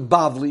Talmud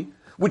Bavli,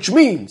 which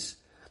means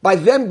by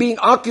them being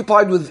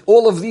occupied with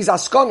all of these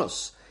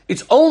askanos,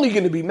 it's only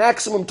going to be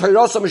maximum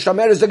Teirasa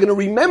Mishameres. They're going to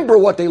remember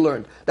what they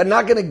learned. They're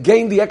not going to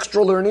gain the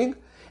extra learning.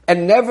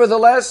 And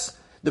nevertheless,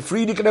 the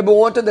Frierdiker Rebbe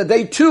wanted that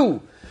they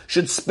too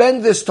should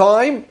spend this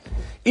time,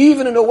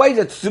 even in a way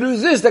that through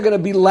this they're going to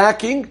be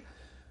lacking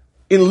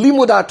in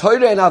Limud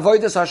HaTorah and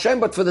Avodas Hashem,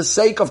 but for the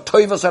sake of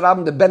Toivas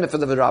HaRabbim, the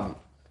benefit of the Rabbim.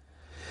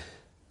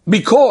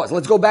 Because,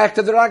 let's go back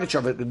to the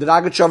Rogatchover. The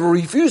Rogatchover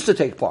refused to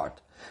take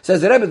part.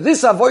 Says the Rebbe,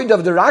 this avoid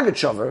of the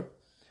Rogatchover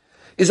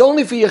is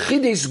only for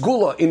Yechidei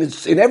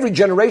Sgula. In every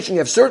generation, you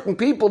have certain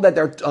people that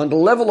they're on the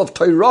level of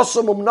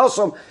Toirosam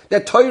Umnosam,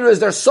 that Torah is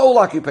their sole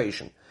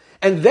occupation.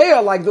 And they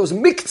are like those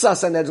Miktzah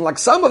Sanhedrin, like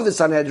some of the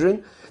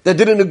Sanhedrin, that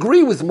didn't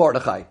agree with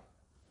Mordechai.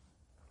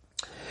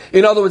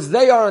 In other words,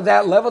 they are on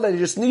that level that they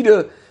just need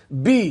to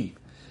be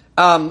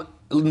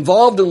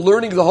involved in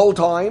learning the whole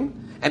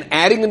time, and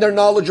adding in their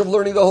knowledge of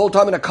learning the whole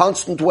time in a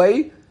constant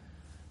way.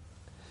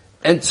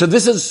 And so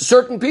this is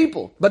certain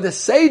people. But the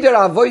Seder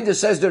Avodah,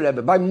 says the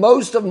Rebbe, by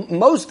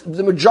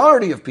the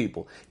majority of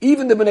people,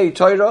 even the Bnei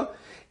Torah,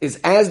 is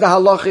as the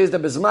halach is, the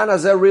Bezman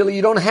Hazeh, really,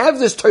 you don't have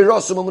this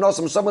Torah, some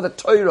of the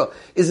Torah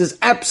is his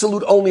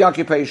absolute only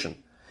occupation.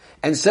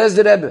 And says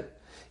the Rebbe,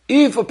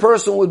 if a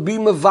person would be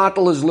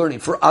mevatel his learning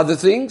for other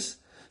things,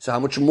 so how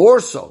much more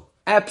so?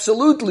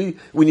 Absolutely,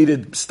 we need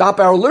to stop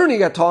our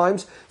learning at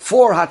times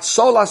for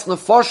hatzolas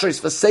nefashos,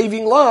 for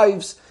saving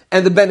lives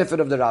and the benefit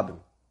of the Rabbim.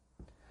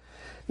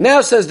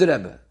 Now says the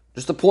Rebbe,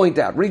 just to point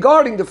out,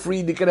 regarding the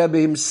Frierdiker Rebbe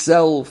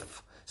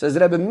himself, says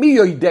the Rebbe, mi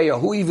yodeya,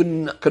 who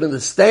even could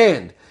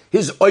understand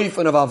his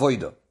oifen of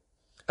avodah.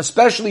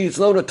 Especially, it's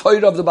known a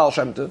Torah of the Baal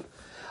Shem Tov.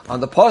 On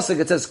the pasuk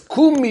it says,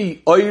 kumi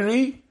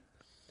oiri.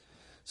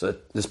 So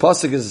this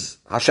pasuk is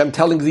Hashem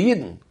telling the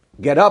Yidden,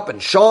 get up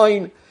and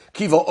shine.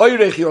 Kiva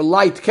oirech, your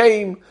light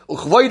came.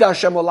 Uchvoida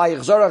Hashem olayich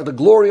zorach, the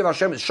glory of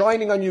Hashem is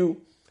shining on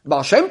you. The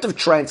Baal Shem Tov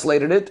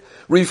translated it,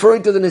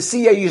 referring to the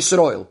Nesiyah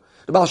Yisrael.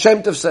 The Baal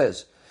Shem Tov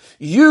says,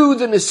 you,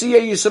 the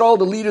Nesiyah Yisrael,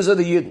 the leaders of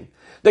the Yidden,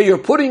 that you're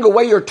putting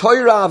away your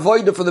Torah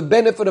avodah for the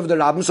benefit of the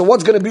Rabbim. So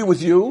what's going to be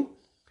with you?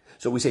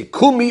 So we say,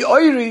 kumi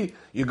oiri,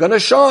 you're going to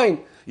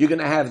shine. you're going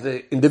to have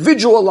the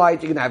individual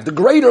light, you're going to have the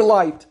greater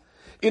light.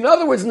 In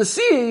other words,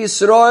 Nesi'ei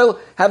Yisrael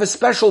have a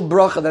special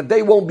bracha that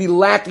they won't be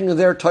lacking in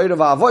their Torah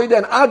v'avodah,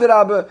 and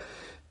Adrabah,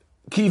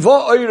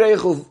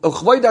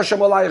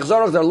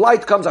 their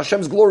light comes,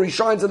 Hashem's glory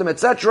shines in them,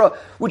 etc.,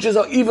 which is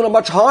even a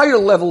much higher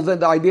level than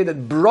the idea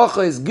that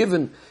bracha is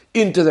given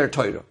into their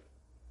Torah.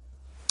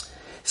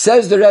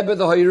 Says the Rebbe,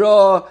 the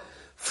Hairah,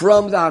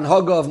 from the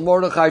Hanhaga of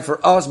Mordechai for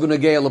us,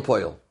 B'negei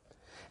L'Poel.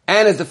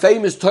 And as the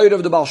famous Torah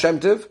of the Baal Shem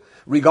Tov,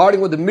 regarding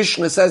what the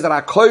Mishnah says,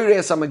 that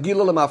HaKoyres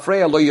HaMegillah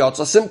L'Mafreya Lo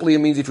Yotza, simply it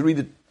means if you read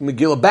the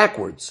Megillah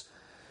backwards,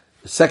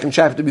 the second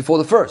chapter before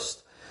the first.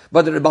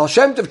 But the Baal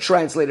Shem Tov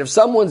translated, if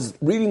someone's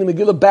reading the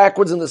Megillah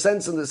backwards in the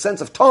sense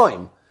of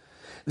time,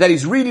 that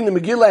he's reading the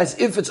Megillah as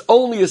if it's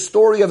only a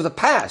story of the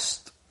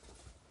past,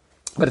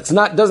 but it's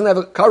not, doesn't have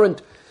a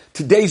current,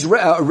 today's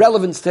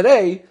relevance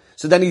today,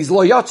 so then he's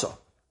Lo Yotza.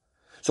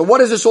 So what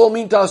does this all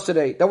mean to us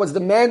today? That what's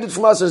demanded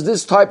from us is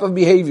this type of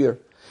behavior,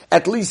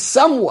 at least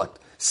somewhat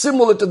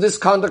similar to this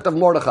conduct of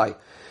Mordechai.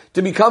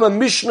 To become a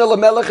Mishnah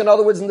Lamelech, in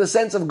other words, in the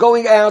sense of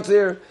going out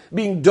there,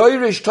 being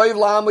Doirish Toiv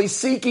La'amai,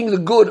 seeking the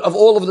good of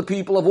all of the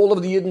people, of all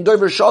of the Yidden,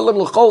 Doiver Shalom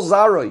L'chol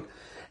Zaroi,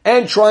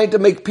 and trying to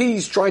make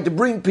peace, trying to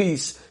bring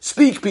peace,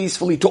 speak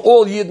peacefully to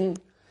all Yidden,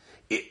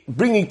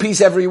 bringing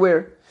peace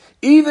everywhere.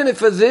 Even if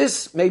for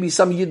this, maybe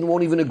some Yidden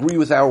won't even agree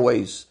with our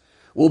ways.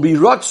 Will be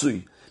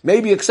Ratzui,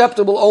 maybe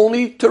acceptable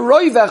only to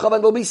Roi Vechav,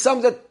 and there'll be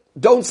some that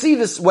don't see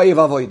this way of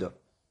Avodah.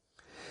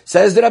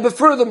 Says the Rebbe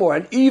furthermore,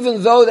 and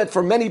even though that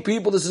for many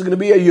people this is going to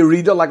be a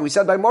Yerida, like we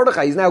said by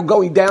Mordechai, he's now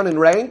going down in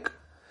rank,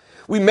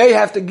 we may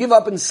have to give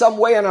up in some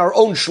way on our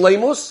own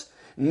shleimus,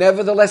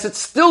 nevertheless it's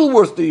still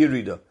worth the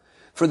Yerida,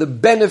 for the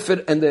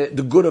benefit and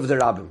the good of the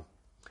Rabbim.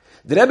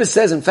 The Rebbe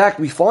says, in fact,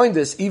 we find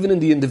this even in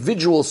the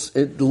individual's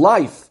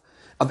life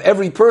of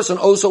every person,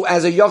 also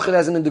as a Yochid,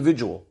 as an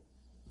individual.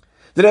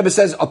 The Rebbe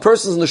says a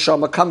person's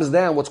neshama comes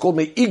down, what's called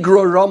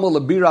me'igra rama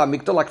lebira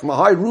mikta, like from a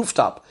high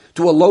rooftop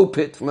to a low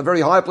pit, from a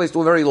very high place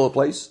to a very low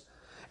place.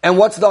 And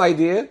what's the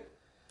idea?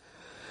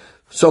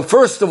 So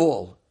first of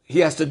all, he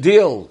has to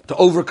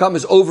overcome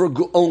his own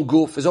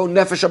guf, his own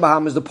nefesh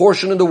habahamis, the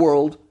portion in the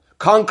world,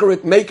 conquer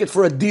it, make it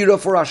for a dira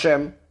for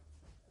Hashem.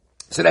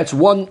 So that's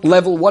one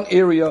level, one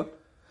area.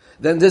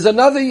 Then there's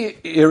another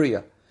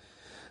area.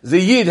 The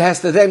Yid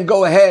has to then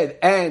go ahead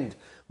and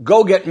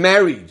go get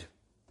married.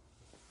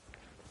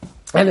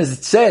 And as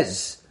it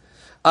says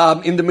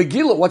in the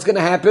Megillah, what's going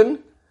to happen?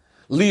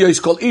 Leo is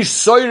called Ish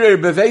Soirer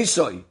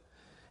Beveisoi.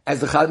 As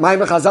the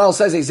Maimon Chazal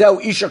says,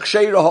 Ezeu Ish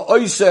Aksheira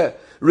Ha'oise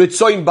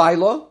Ritzoin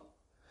Baila.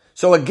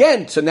 So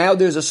again, so now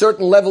there's a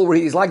certain level where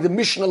he's like the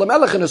Mishnah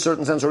Lamelech in a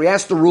certain sense, where he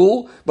has to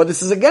rule, but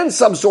this is again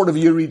some sort of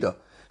Yerida.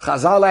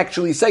 Chazal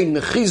actually say,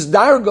 Nechiz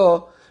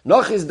Darga,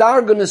 Nochiz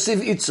Darga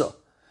Nesiv Itza.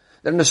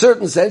 That in a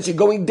certain sense, you're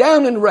going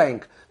down in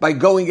rank by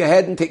going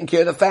ahead and taking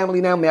care of the family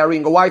now,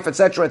 marrying a wife,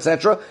 etc.,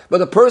 etc. But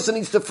the person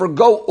needs to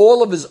forgo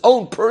all of his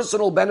own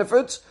personal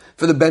benefits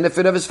for the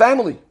benefit of his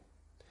family.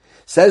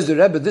 Says the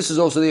Rebbe, this is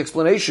also the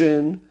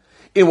explanation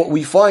in what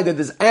we find that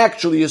there's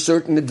actually a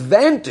certain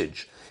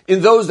advantage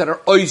in those that are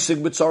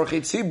oisig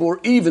b'tzarchei tzibur,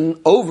 even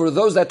over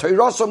those that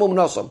toirasam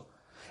umnasam.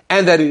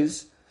 And that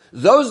is,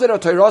 those that are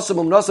toirasam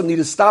umnasam need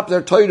to stop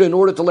their Torah in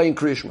order to lay in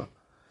Kriya Shema.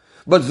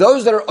 But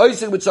those that are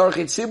oisig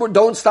b'tzarchei tzibur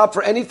don't stop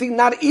for anything,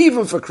 not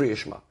even for Kriya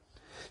Shema.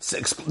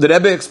 The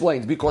Rebbe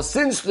explains, because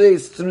since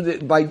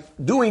by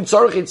doing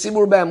tzarchei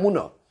tzibur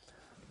be'amunah,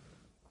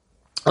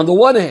 on the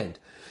one hand,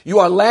 you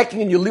are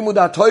lacking in your limud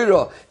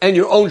ha-Torah and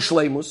your own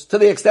shleimus, to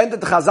the extent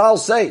that the Chazal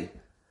say,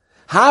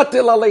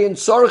 hatel alein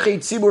tzarchei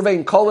tzibur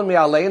vein kolen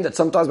me'alein, that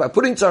sometimes by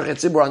putting tzarchei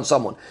tzibur on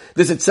someone,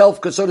 this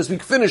itself could, so to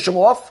speak, finish him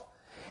off,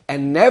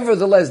 and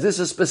nevertheless, this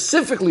is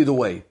specifically the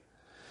way.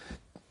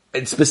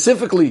 It's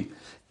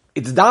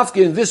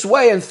dafka in this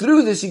way, and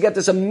through this you get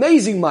this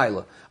amazing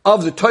milah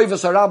of the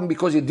Toivas HaRabbim,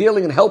 because you're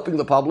dealing and helping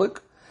the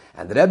public.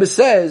 And the Rebbe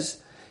says,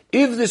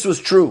 if this was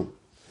true,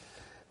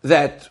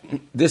 that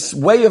this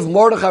way of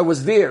Mordechai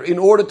was there in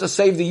order to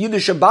save the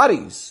Yiddish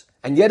bodies,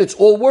 and yet it's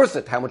all worth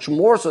it, how much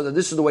more so that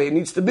this is the way it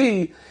needs to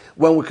be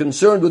when we're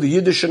concerned with the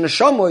Yiddish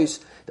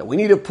neshamois, that we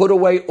need to put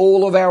away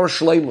all of our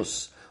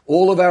shleimus,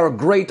 all of our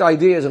great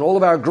ideas and all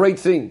of our great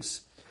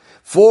things,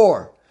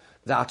 for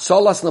the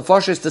atzolas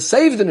nefashis, to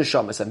save the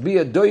neshamas and be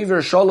a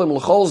doiver shalom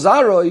l'chol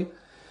zaroi,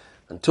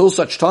 until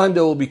such time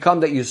there will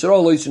become that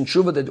Yisrael lois in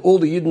tshuva, that all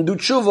the Yidden do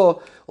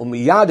tshuva,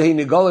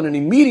 and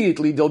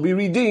immediately they'll be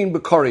redeemed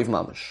b'karev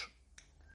mamash.